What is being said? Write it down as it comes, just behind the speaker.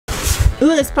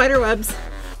Ooh, the spider webs.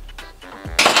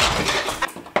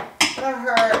 That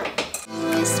hurt.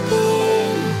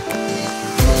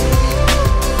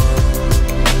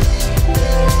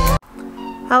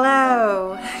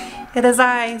 Hello, it is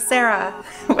I, Sarah,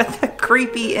 with a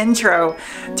creepy intro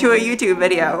to a YouTube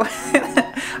video.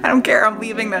 I don't care, I'm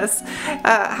leaving this.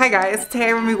 Hi guys, today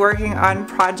I'm going to be working on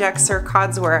Project Sir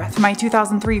Codsworth, my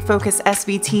 2003 Focus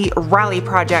SVT rally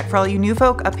project. For all you new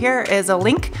folk, up here is a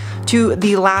link to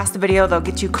the last video that'll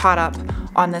get you caught up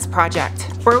on this project.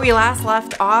 Where we last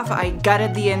left off, I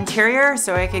gutted the interior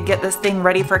so I could get this thing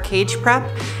ready for cage prep.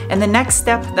 And the next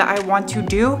step that I want to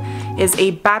do is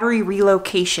a battery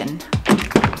relocation.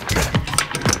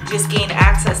 Just gain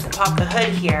access to pop the hood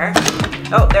here.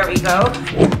 Oh, there we go.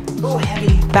 Oh,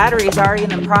 heavy. Battery is already in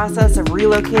the process of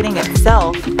relocating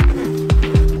itself.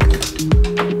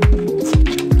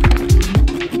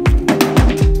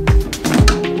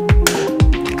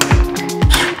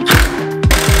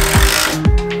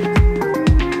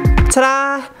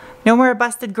 Ta-da! No more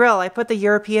busted grill. I put the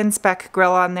European spec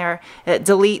grill on there. It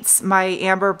deletes my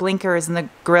amber blinkers in the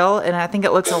grill and I think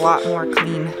it looks a lot more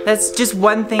clean. That's just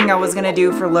one thing I was gonna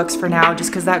do for looks for now just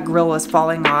because that grill was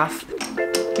falling off.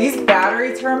 These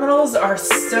battery terminals are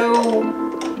so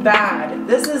bad.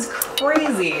 This is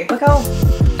crazy. Look how...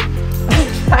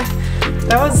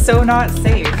 that was so not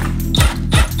safe.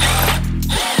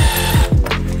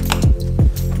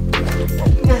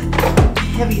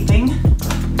 Heavy thing.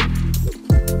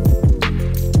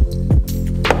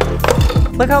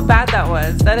 Look how bad that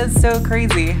was. That is so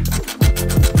crazy.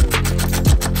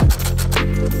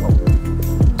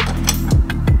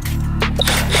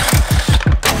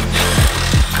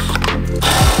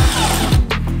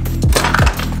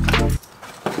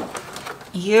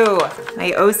 Ew,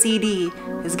 my OCD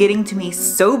is getting to me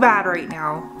so bad right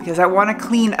now because I want to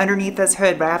clean underneath this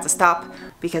hood, but I have to stop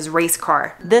because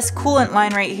Racecar. This coolant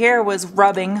line right here was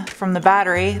rubbing from the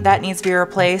battery. That needs to be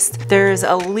replaced. There's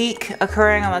a leak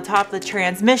occurring on the top of the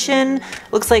transmission.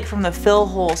 Looks like from the fill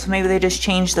hole, so maybe they just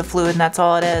changed the fluid and that's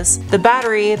all it is. The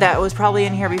battery that was probably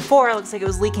in here before looks like it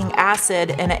was leaking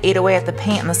acid and it ate away at the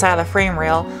paint on the side of the frame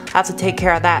rail. I have to take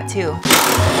care of that too.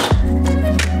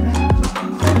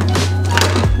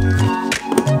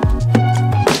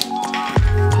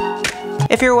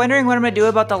 If you're wondering what I'm going to do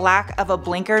about the lack of a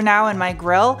blinker now in my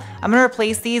grill, I'm going to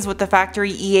replace these with the factory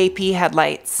EAP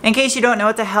headlights. In case you don't know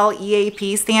what the hell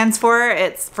EAP stands for,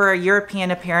 it's for a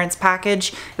European Appearance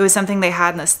Package. It was something they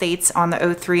had in the States on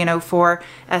the 03 and 04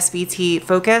 SVT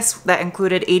Focus that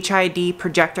included HID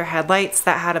projector headlights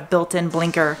that had a built-in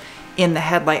blinker in the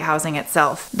headlight housing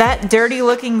itself. That dirty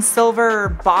looking silver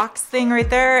box thing right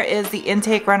there is the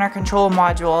intake runner control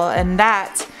module, and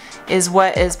that is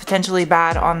what is potentially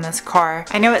bad on this car.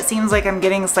 I know it seems like I'm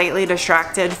getting slightly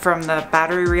distracted from the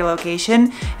battery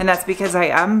relocation, and that's because I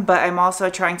am, but I'm also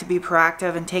trying to be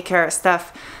proactive and take care of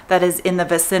stuff that is in the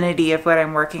vicinity of what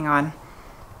I'm working on.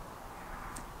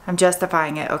 I'm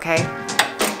justifying it, okay?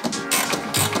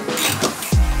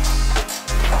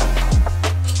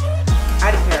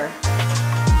 Out of here.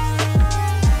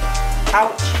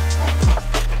 Ouch.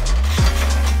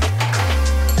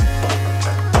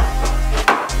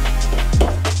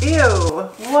 Ew,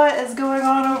 what is going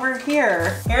on over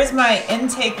here? Here's my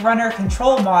intake runner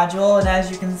control module, and as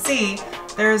you can see,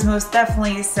 there's most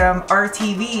definitely some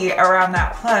RTV around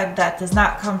that plug that does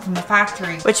not come from the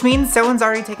factory, which means someone's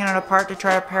already taken it apart to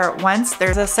try to repair it once.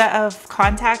 There's a set of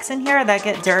contacts in here that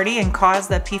get dirty and cause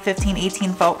the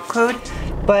P1518 fault code,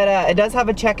 but it does have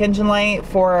a check engine light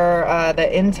for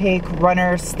the intake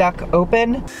runner stuck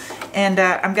open, and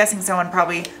I'm guessing someone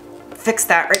probably fixed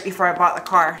that right before I bought the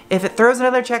car. If it throws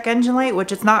another check engine light,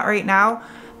 which it's not right now,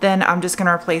 then I'm just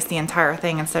gonna replace the entire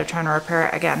thing instead of trying to repair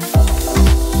it again.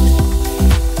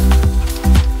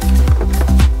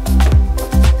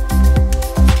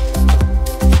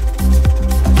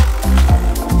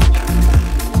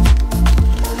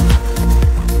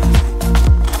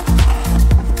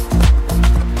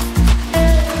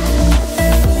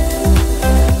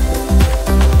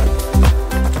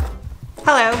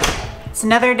 Hello. It's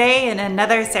another day and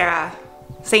another Sarah.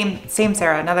 Same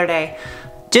Sarah, another day.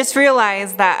 Just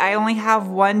realized that I only have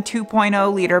one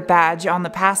 2.0 liter badge on the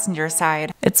passenger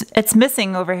side. It's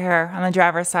missing over here on the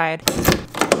driver's side.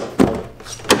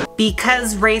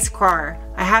 Because Racecar.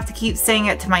 I have to keep saying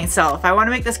it to myself. I want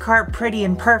to make this car pretty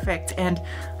and perfect, and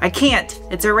I can't.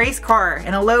 It's a race car,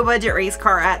 and a low budget race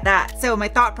car at that. So my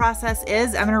thought process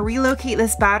is I'm gonna relocate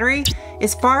this battery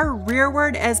as far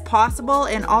rearward as possible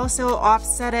and also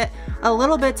offset it a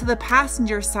little bit to the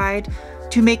passenger side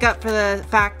to make up for the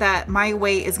fact that my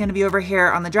weight is gonna be over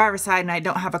here on the driver's side and I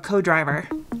don't have a co-driver.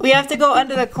 We have to go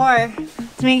under the car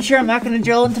to make sure I'm not gonna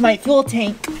drill into my fuel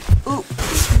tank. Ooh,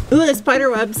 the spider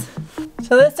webs.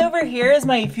 So this over here is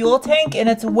my fuel tank and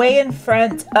it's way in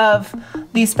front of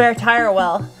the spare tire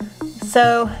well.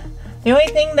 So the only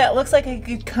thing that looks like it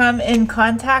could come in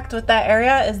contact with that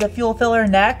area is the fuel filler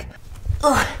neck.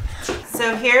 Ugh.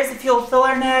 So here's the fuel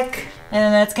filler neck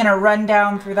and then it's gonna run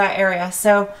down through that area.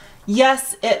 So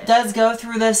yes, it does go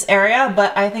through this area,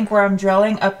 but I think where I'm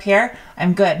drilling up here,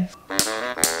 I'm good.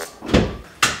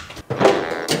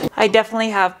 I definitely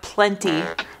have plenty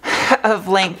of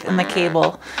length in the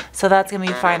cable, so that's gonna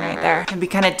be fine right there. It'd be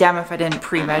kind of dumb if I didn't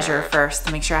pre-measure first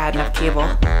to make sure I had enough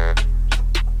cable.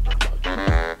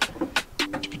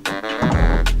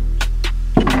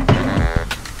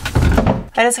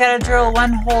 I just gotta drill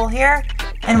one hole here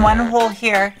and one hole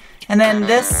here, and then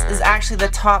this is actually the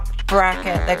top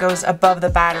bracket that goes above the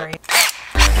battery.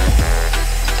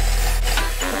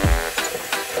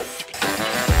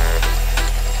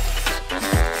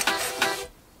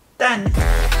 Done.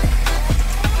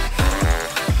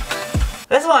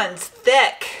 This one's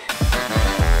thick.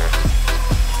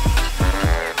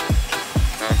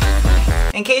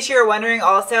 In case you were wondering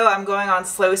also, I'm going on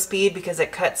slow speed because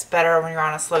it cuts better when you're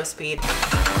on a slow speed.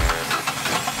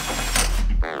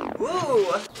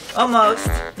 Woo! Almost.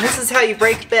 This is how you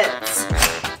break bits.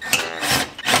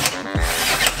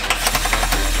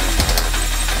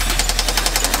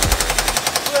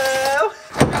 Whoa!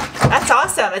 That's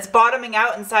awesome. It's bottoming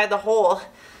out inside the hole.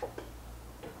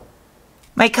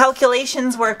 My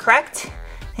calculations were correct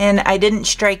and I didn't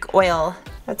strike oil.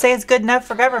 I'd say it's good enough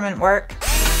for government work.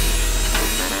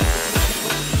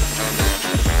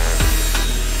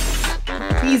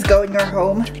 Please go in your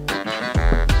home.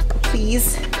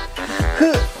 Please.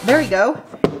 There we go.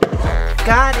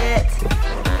 Got it.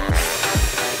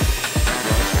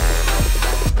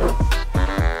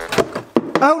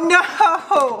 Oh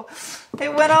no!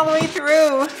 It went all the way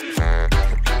through.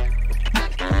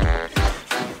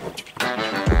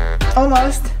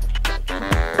 Almost.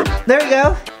 There we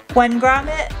go. 1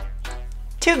 grommet,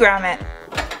 2 grommet.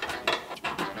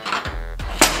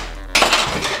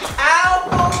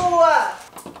 Ow!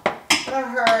 That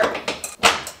hurt.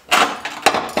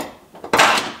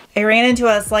 I ran into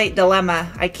a slight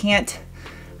dilemma. I can't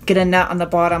get a nut on the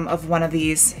bottom of one of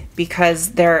these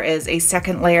because there is a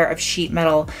second layer of sheet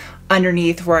metal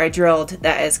underneath where I drilled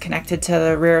that is connected to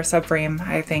the rear subframe,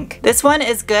 I think. This one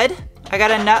is good. I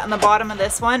got a nut on the bottom of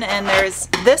this one, and there's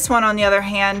this one on the other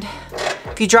hand.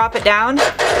 If you drop it down,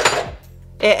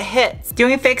 it hits. The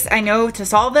only fix I know to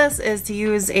solve this is to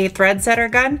use a thread setter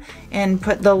gun and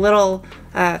put the little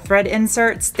thread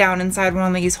inserts down inside one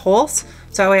of these holes.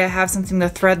 So that way I have something to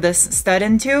thread this stud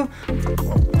into.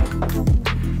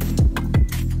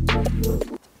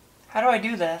 How do I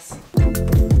do this?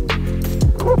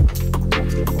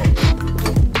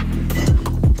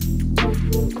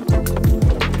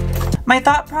 My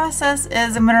thought process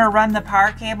is I'm gonna run the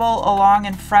power cable along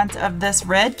in front of this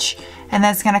ridge, and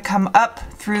then it's gonna come up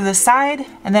through the side,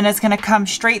 and then it's gonna come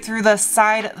straight through the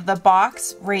side of the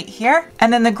box right here.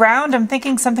 And then the ground, I'm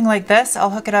thinking something like this. I'll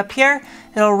hook it up here.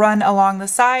 It'll run along the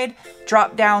side,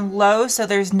 drop down low so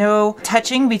there's no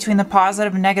touching between the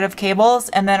positive and negative cables,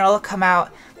 and then it'll come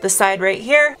out the side right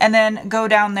here, and then go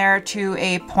down there to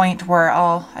a point where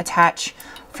I'll attach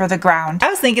for the ground. I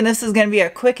was thinking this is gonna be a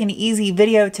quick and easy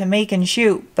video to make and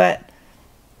shoot, but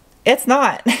it's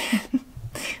not.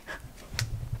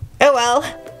 Oh well.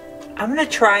 I'm gonna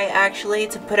try actually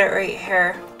to put it right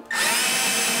here.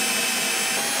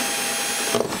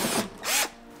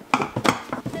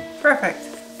 Perfect.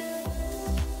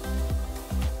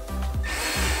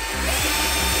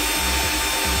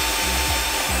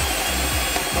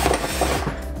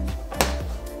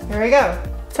 There we go.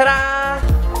 Ta-da!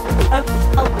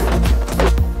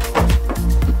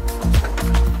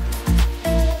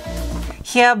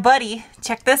 Yeah, buddy,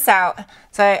 check this out.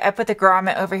 So I put the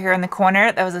grommet over here in the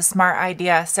corner. That was a smart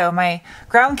idea. So my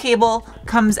ground cable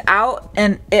comes out,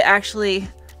 and it actually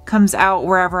comes out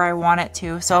wherever I want it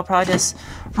to. So I'll probably just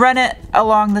run it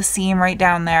along the seam right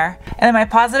down there. And then my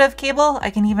positive cable, I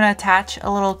can even attach a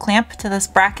little clamp to this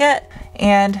bracket.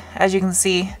 And as you can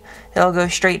see, it'll go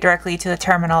straight directly to the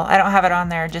terminal. I don't have it on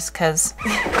there just because.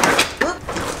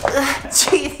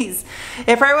 Jeez.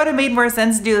 It probably would have made more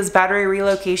sense to do this battery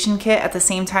relocation kit at the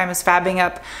same time as fabbing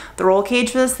up the roll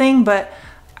cage for this thing, but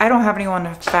I don't have anyone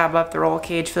to fab up the roll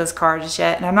cage for this car just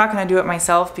yet, and I'm not going to do it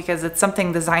myself because it's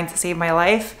something designed to save my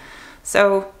life.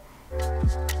 So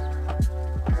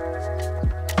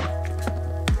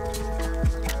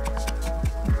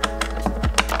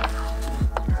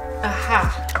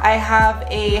aha, I have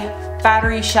a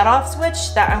battery shutoff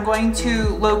switch that I'm going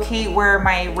to locate where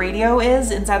my radio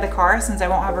is inside the car, since I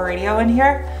won't have a radio in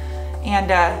here. And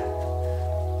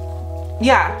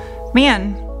yeah,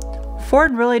 man,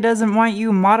 Ford really doesn't want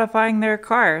you modifying their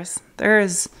cars.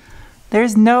 There's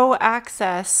no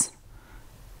access,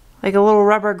 like a little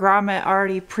rubber grommet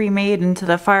already pre-made into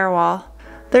the firewall.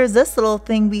 There's this little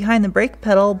thing behind the brake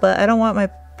pedal, but I don't want my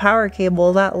power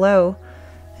cable that low.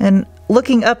 And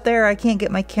looking up there, I can't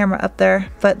get my camera up there,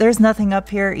 but there's nothing up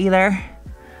here either.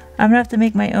 I'm gonna have to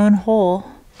make my own hole.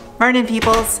 Morning,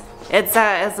 peoples. It's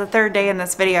the third day in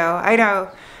this video. I know.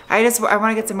 I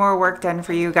want to get some more work done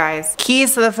for you guys.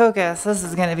 Keys to the Focus. This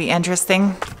is gonna be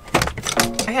interesting.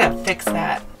 I gotta fix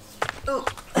that. Ooh.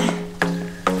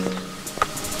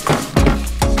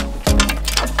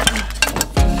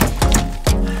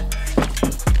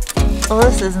 Well,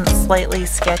 this isn't slightly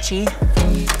sketchy.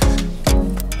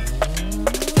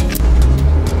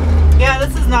 Yeah,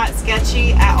 this is not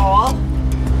sketchy at all.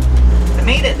 I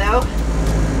made it though.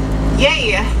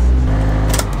 Yay!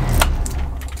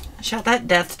 Shut that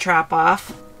death trap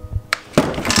off.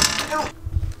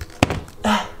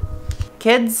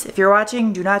 Kids, if you're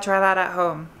watching, do not try that at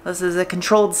home. This is a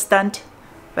controlled stunt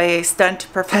by a stunt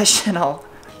professional.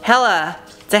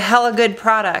 It's a hella good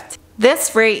product.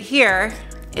 This right here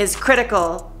is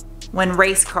critical when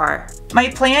race car. My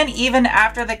plan, even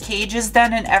after the cage is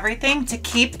done and everything, to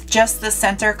keep just the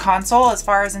center console as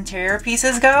far as interior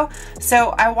pieces go. So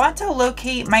I want to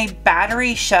locate my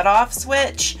battery shutoff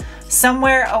switch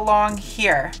somewhere along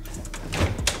here.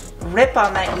 Rip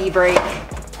on that e-brake.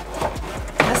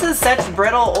 This is such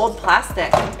brittle old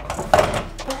plastic.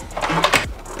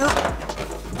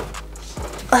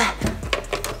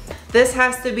 This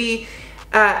has to be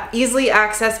easily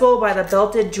accessible by the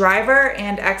belted driver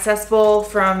and accessible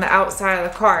from the outside of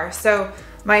the car. So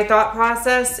my thought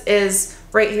process is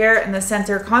right here in the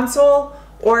center console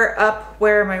or up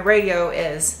where my radio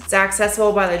is. It's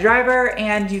accessible by the driver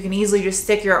and you can easily just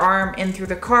stick your arm in through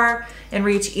the car and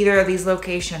reach either of these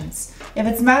locations. If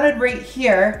it's mounted right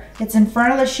here, it's in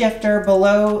front of the shifter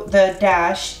below the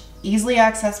dash, easily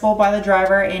accessible by the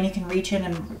driver, and you can reach in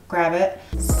and grab it.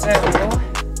 So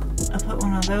I'll put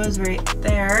one of those right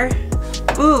there.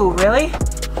 Ooh, really?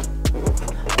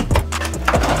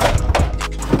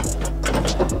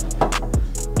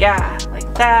 Yeah,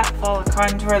 like that. Follow the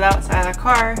contour of the outside of the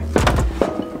car.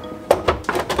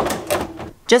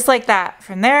 Just like that.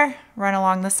 From there, run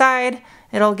along the side.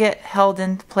 It'll get held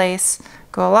in place.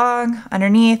 Go along,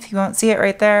 underneath, you won't see it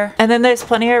right there. And then there's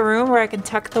plenty of room where I can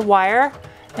tuck the wire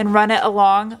and run it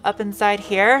along up inside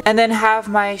here. And then have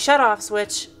my shutoff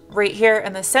switch right here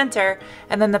in the center,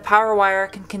 and then the power wire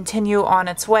can continue on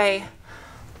its way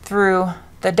through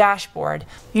the dashboard.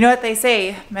 You know what they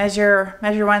say, measure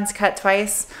once, cut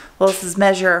twice. Well, this is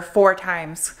measure 4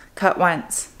 times, cut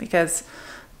once, because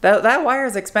that wire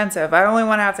is expensive. I only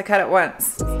want to have to cut it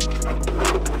once.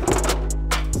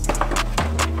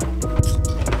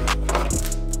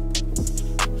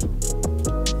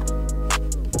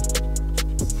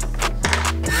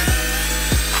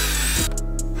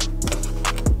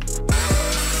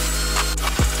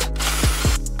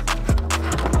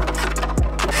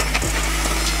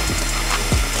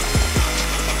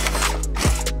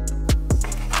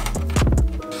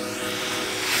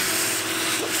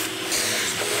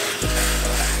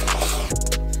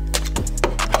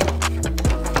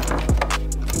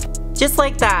 Just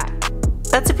like that.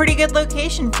 That's a pretty good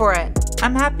location for it.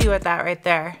 I'm happy with that right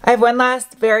there. I have one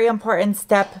last very important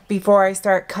step before I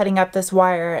start cutting up this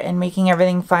wire and making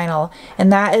everything final,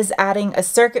 and that is adding a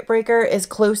circuit breaker as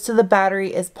close to the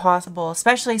battery as possible,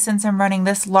 especially since I'm running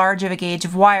this large of a gauge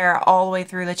of wire all the way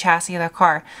through the chassis of the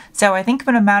car. So I think I'm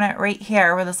gonna mount it right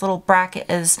here where this little bracket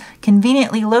is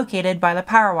conveniently located by the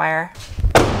power wire.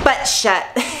 But shut.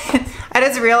 I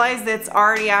just realized it's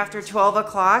already after 12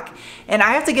 o'clock and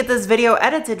I have to get this video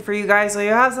edited for you guys so you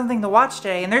have something to watch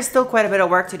today, and there's still quite a bit of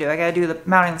work to do. I gotta do the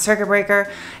mounting the circuit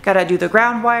breaker, gotta do the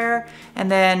ground wire,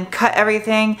 and then cut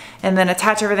everything and then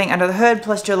attach everything under the hood,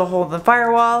 plus drill a hole in the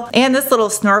firewall. And this little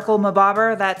snorkel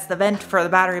mabobber, that's the vent for the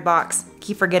battery box.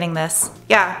 Keep forgetting this.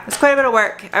 Yeah, it's quite a bit of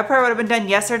work. I probably would have been done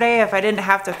yesterday if I didn't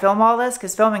have to film all this,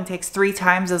 because filming takes 3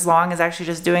 times as long as actually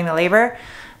just doing the labor.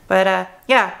 But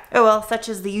yeah, oh well, such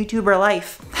is the YouTuber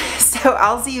life. So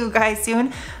I'll see you guys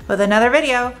soon with another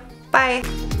video. Bye.